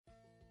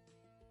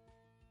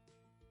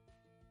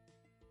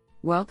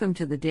Welcome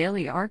to the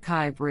Daily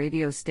Archive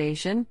radio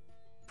station,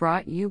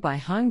 brought you by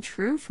Hung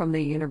Tru from the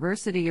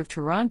University of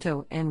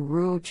Toronto and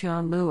Ruo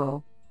Chan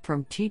Luo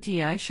from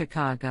TTI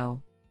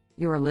Chicago.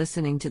 You are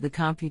listening to the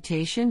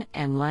Computation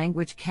and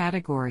Language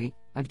category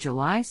of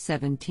July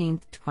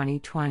 17,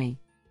 2020.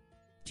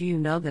 Do you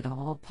know that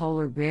all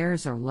polar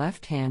bears are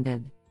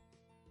left-handed?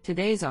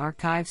 Today's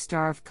archive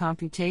star of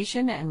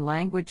computation and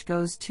language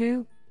goes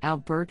to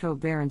Alberto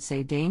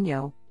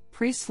Barancedeño,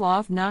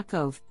 Preslav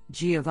Nakov,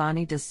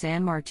 Giovanni de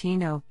San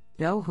Martino,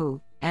 Dohu,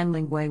 and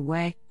Lingwei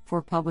Wei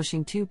for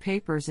publishing 2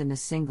 papers in a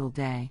single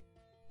day.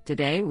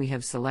 Today we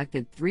have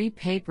selected 3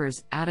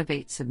 papers out of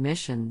 8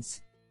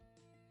 submissions.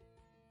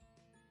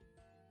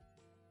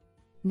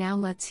 Now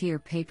let's hear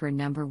paper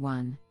number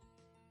 1.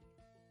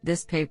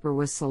 This paper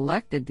was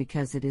selected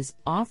because it is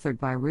authored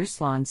by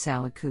Ruslan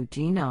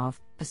Salakutdinov,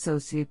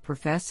 Associate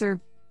Professor,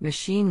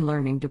 Machine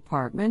Learning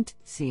Department,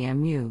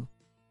 CMU,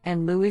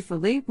 and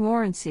Louis-Philippe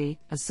Morency,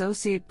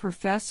 Associate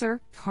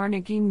Professor,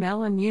 Carnegie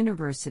Mellon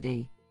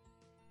University.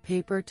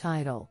 Paper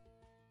title: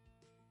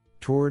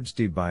 Towards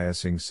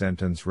Debiasing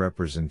Sentence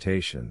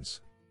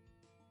Representations.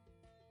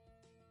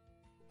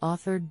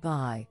 Authored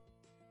by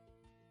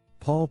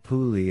Paul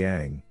Pu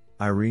Liang,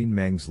 Irene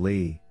Mengs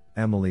Li,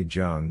 Emily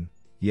Zheng,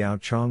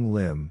 Yaochong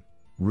Lim,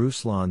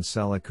 Ruslan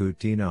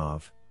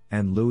Salakutdinov,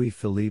 and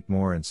Louis-Philippe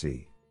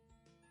Morency.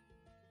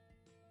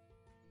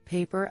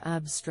 Paper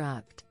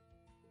abstract: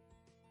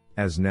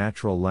 As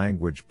natural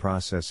language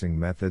processing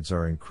methods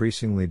are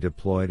increasingly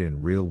deployed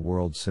in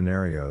real-world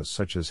scenarios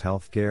such as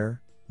healthcare,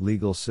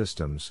 legal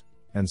systems,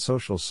 and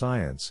social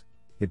science,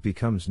 it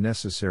becomes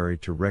necessary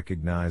to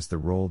recognize the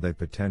role they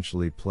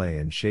potentially play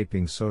in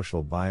shaping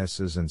social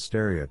biases and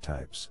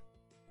stereotypes.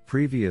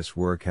 Previous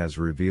work has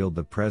revealed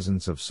the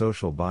presence of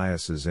social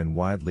biases in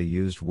widely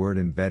used word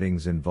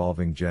embeddings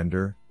involving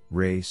gender,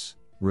 race,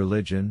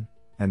 religion,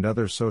 and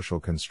other social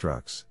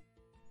constructs.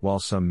 While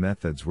some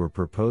methods were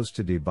proposed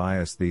to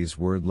debias these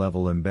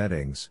word-level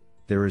embeddings,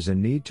 there is a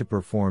need to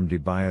perform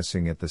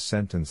debiasing at the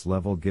sentence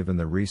level given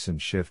the recent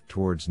shift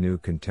towards new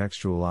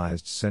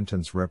contextualized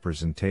sentence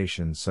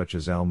representations such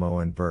as Elmo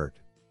and Bert.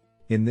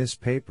 In this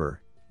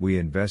paper, we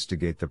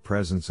investigate the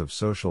presence of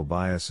social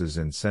biases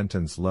in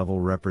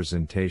sentence-level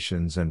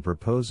representations and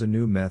propose a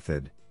new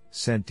method,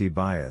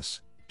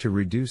 SentDebias, to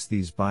reduce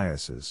these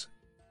biases.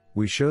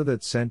 We show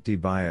that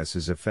SentDebias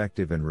is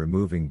effective in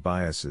removing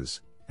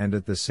biases, and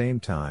at the same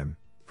time,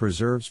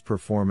 preserves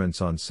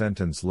performance on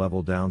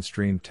sentence-level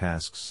downstream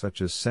tasks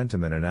such as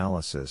sentiment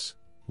analysis,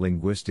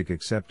 linguistic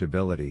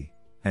acceptability,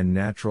 and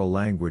natural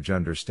language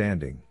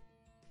understanding.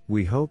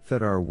 We hope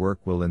that our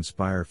work will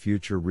inspire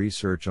future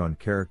research on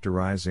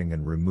characterizing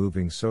and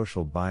removing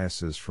social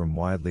biases from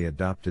widely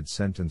adopted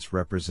sentence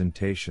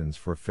representations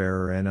for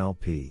fairer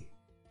NLP.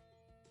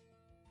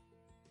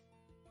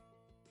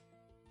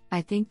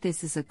 I think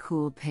this is a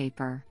cool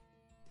paper.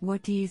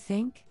 What do you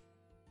think?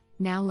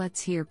 Now let's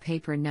hear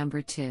paper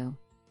number 2.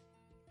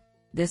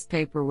 This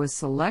paper was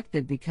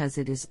selected because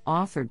it is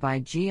authored by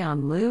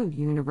Jian Liu,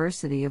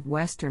 University of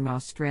Western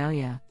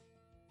Australia.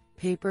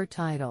 Paper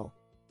title: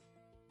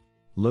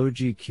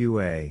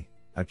 LoGQA,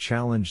 a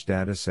challenge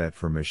dataset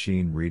for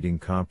machine reading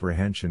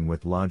comprehension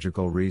with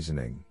logical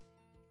reasoning.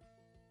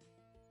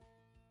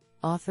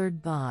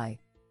 Authored by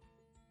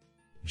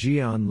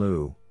Jian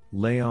Liu,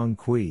 Leong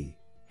Kui,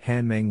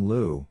 Hanmeng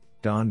Liu,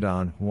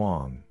 Dandan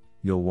Huang,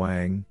 Yul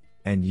Wang,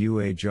 and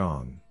Yue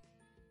Zhang.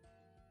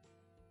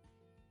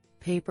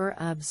 Paper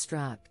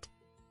abstract: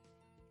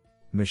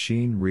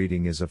 Machine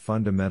reading is a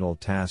fundamental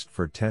task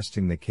for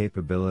testing the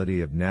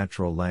capability of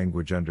natural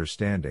language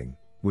understanding,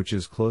 which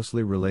is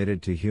closely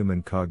related to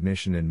human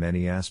cognition in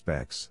many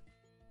aspects.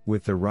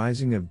 With the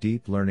rising of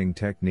deep learning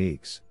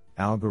techniques,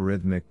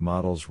 algorithmic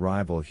models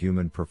rival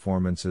human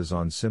performances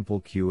on simple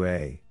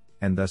QA,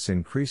 and thus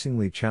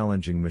increasingly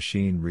challenging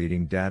machine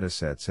reading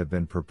datasets have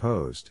been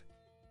proposed.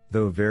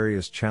 Though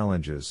various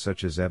challenges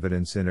such as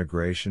evidence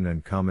integration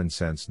and common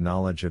sense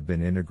knowledge have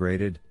been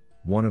integrated,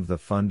 one of the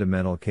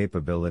fundamental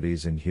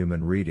capabilities in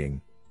human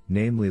reading,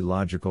 namely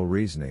logical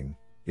reasoning,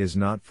 is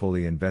not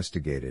fully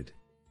investigated.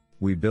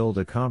 We build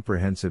a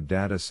comprehensive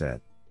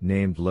dataset,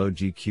 named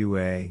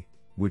LoGQA,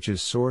 which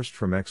is sourced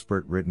from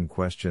expert written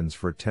questions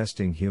for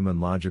testing human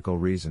logical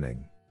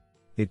reasoning.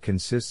 It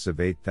consists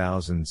of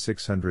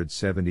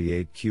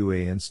 8,678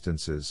 QA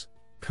instances,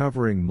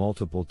 covering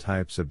multiple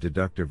types of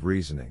deductive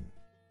reasoning.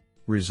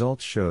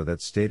 Results show that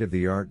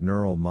state-of-the-art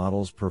neural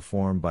models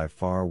perform by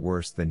far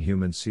worse than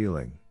human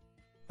ceiling.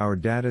 Our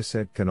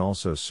dataset can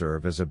also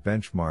serve as a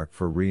benchmark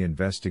for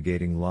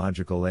reinvestigating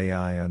logical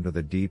AI under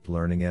the deep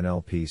learning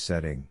NLP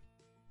setting.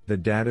 The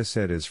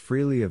dataset is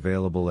freely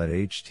available at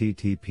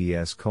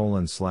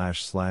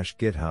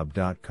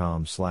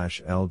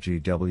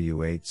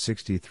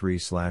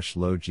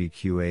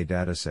https://github.com/lgw863/LoGQA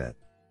dataset.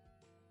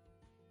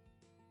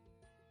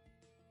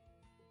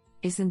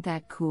 Isn't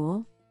that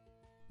cool?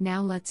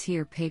 Now let's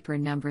hear paper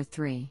number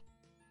 3.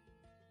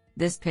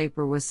 This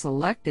paper was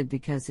selected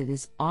because it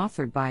is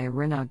authored by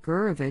Irina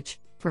Gurevich,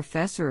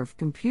 Professor of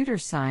Computer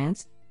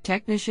Science,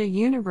 Technische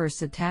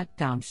Universität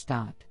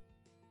Darmstadt.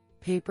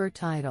 Paper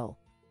title: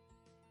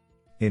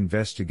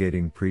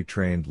 Investigating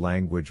Pre-trained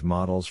Language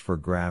Models for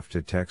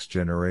Graph-to-Text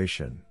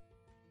Generation.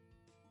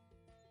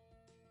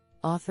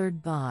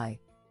 Authored by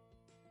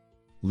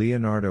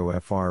Leonardo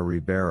F.R.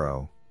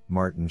 Ribeiro,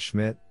 Martin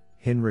Schmidt,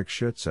 Hinrich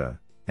Schütze,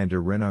 and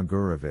Irina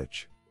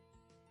Gurevich.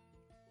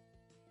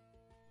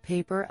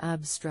 Paper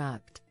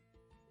abstract: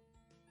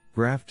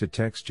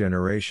 Graph-to-text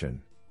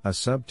generation, a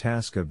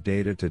subtask of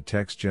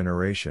data-to-text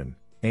generation,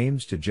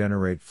 aims to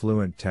generate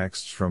fluent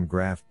texts from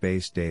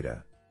graph-based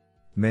data.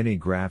 Many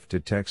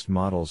graph-to-text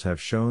models have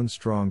shown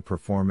strong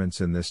performance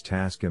in this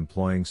task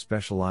employing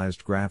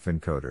specialized graph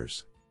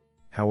encoders.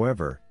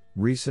 However,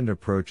 recent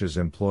approaches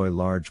employ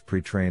large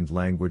pre-trained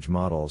language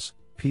models,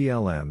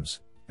 PLMs,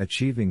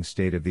 achieving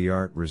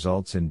state-of-the-art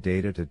results in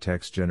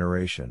data-to-text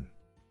generation.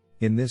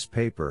 In this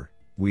paper,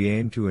 we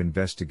aim to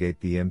investigate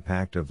the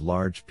impact of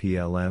large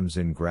PLMs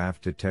in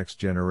graph-to-text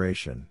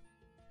generation.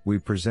 We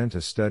present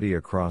a study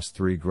across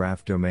 3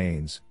 graph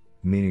domains,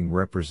 meaning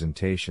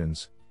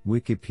representations,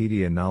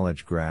 Wikipedia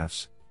knowledge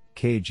graphs,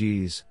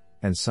 KGs,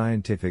 and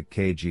scientific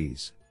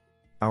KGs.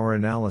 Our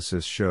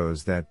analysis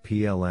shows that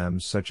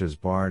PLMs such as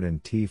BARD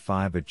and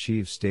T5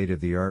 achieve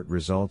state-of-the-art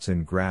results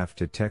in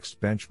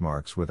graph-to-text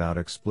benchmarks without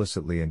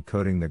explicitly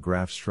encoding the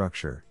graph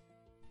structure.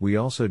 We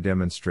also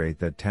demonstrate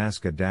that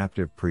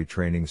task-adaptive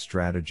pre-training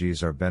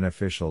strategies are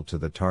beneficial to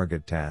the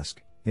target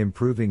task,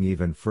 improving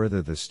even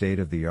further the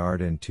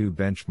state-of-the-art N2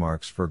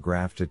 benchmarks for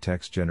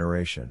graph-to-text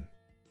generation.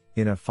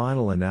 In a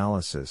final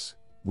analysis,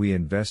 we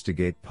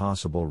investigate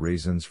possible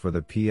reasons for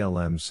the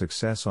PLM's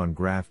success on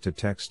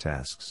graph-to-text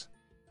tasks.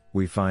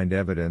 We find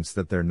evidence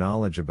that their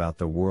knowledge about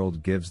the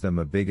world gives them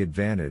a big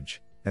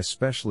advantage,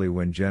 especially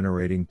when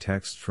generating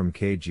text from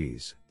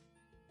KGs.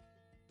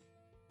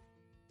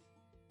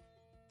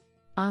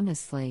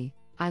 Honestly,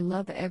 I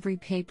love every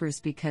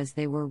papers because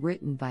they were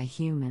written by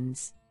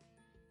humans.